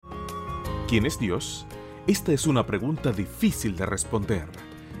¿Quién es Dios? Esta es una pregunta difícil de responder.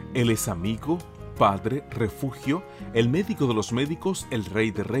 Él es amigo, padre, refugio, el médico de los médicos, el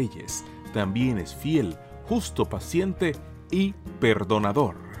rey de reyes. También es fiel, justo, paciente y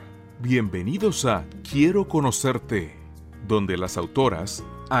perdonador. Bienvenidos a Quiero Conocerte, donde las autoras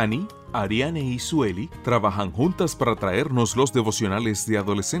Annie, Ariane y Sueli trabajan juntas para traernos los devocionales de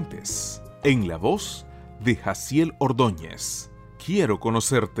adolescentes. En la voz de Jaciel Ordóñez. Quiero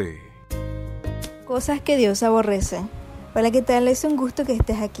conocerte. Cosas que Dios aborrece. Hola, ¿qué tal? Es un gusto que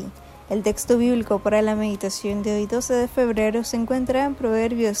estés aquí. El texto bíblico para la meditación de hoy, 12 de febrero, se encuentra en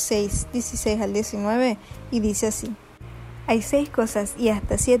Proverbios 6, 16 al 19 y dice así: Hay 6 cosas y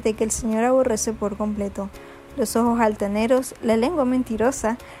hasta 7 que el Señor aborrece por completo: los ojos altaneros, la lengua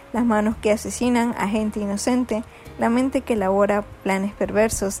mentirosa, las manos que asesinan a gente inocente, la mente que elabora planes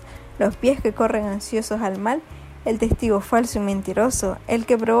perversos, los pies que corren ansiosos al mal, el testigo falso y mentiroso, el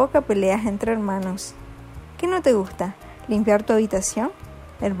que provoca peleas entre hermanos. ¿Qué no te gusta? ¿Limpiar tu habitación?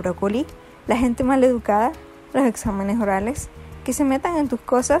 ¿El brócoli? ¿La gente maleducada? ¿Los exámenes orales? ¿Que se metan en tus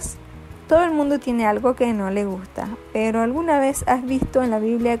cosas? Todo el mundo tiene algo que no le gusta, pero ¿alguna vez has visto en la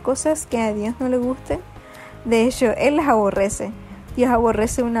Biblia cosas que a Dios no le gusten? De hecho, Él las aborrece. Dios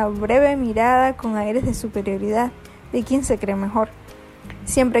aborrece una breve mirada con aires de superioridad de quien se cree mejor.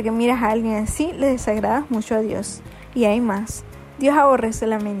 Siempre que miras a alguien así, le desagradas mucho a Dios. Y hay más. Dios aborrece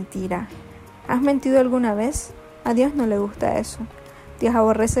la mentira. ¿Has mentido alguna vez? A Dios no le gusta eso. Dios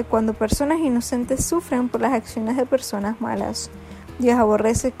aborrece cuando personas inocentes sufren por las acciones de personas malas. Dios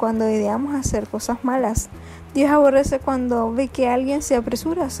aborrece cuando ideamos hacer cosas malas. Dios aborrece cuando ve que alguien se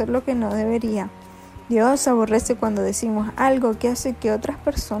apresura a hacer lo que no debería. Dios aborrece cuando decimos algo que hace que otras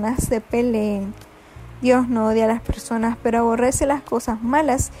personas se peleen. Dios no odia a las personas, pero aborrece las cosas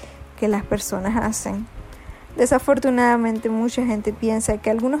malas que las personas hacen. Desafortunadamente, mucha gente piensa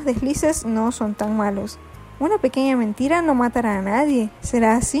que algunos deslices no son tan malos. Una pequeña mentira no matará a nadie.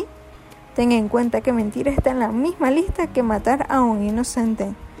 ¿Será así? Ten en cuenta que mentir está en la misma lista que matar a un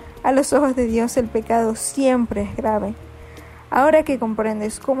inocente. A los ojos de Dios, el pecado siempre es grave. Ahora que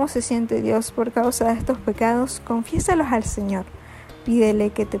comprendes cómo se siente Dios por causa de estos pecados, confiésalos al Señor. Pídele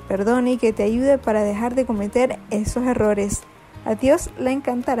que te perdone y que te ayude para dejar de cometer esos errores. A Dios le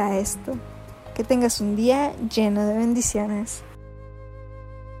encantará esto. Que tengas un día lleno de bendiciones.